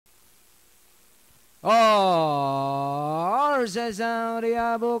Horses out,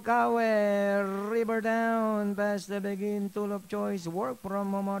 Bukawe, River down, past the begin, tool of choice, work from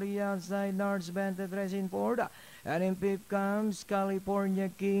Maria outside, Nards, Bentetres in Ford, and in fifth comes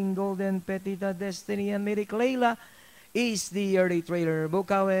California King, Golden Petita, Destiny, and Lyric Layla. Is the early trailer.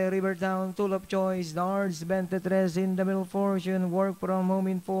 Bukawe, Rivertown, tool of choice, Nards, Bentetres in the middle portion, work from home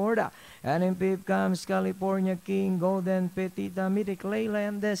in Ford. And in fifth comes California King, Golden Petita, Mythic Layla,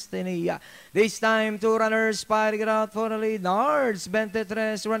 and Destiny. This time, two runners fighting it out for the lead. Nards,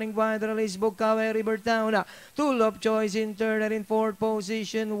 Bentetres running by the release. Bukawe, Rivertown, tool of choice in third and in fourth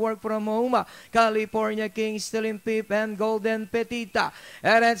position, work from home. California King still in fifth and Golden Petita.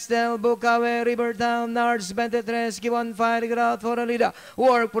 And it's still Bukawe, Rivertown, Nards, Bentetres give on fighting it out for the lead.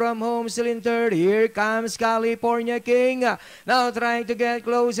 Work from home still in third. Here comes California King. Now trying to get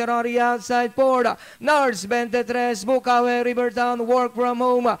closer on the outside board. Nards, Bentetres, Bukawe, Rivertown, work from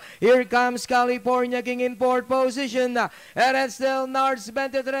home. Here comes California King in fourth position. And it's still Nards,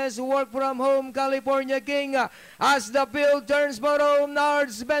 Bentetres, work from home, California King. As the field turns for home,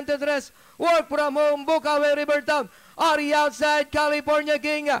 Nards, Bentetres, work from home, Bukawe, Rivertown. On the outside, California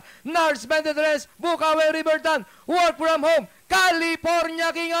King, Nards, Bentetres, Bukawe, Rivertown, work from home.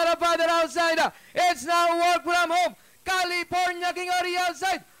 California King on the father outside. It's now work from home. California King on the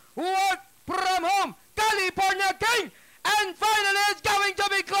outside. Work from home. California King. And finally, it's going to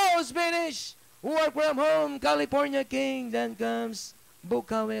be close finish. Work from home. California King. Then comes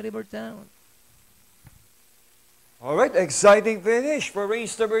Bukawe, Rivertown. All right, exciting finish for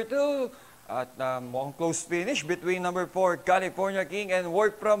race number 2. At mukhang close finish between number 4, California King and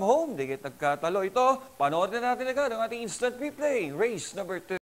Work From Home. Digit nagkatalo ito. Panoorin natin agad ang ating instant replay. Race number 2.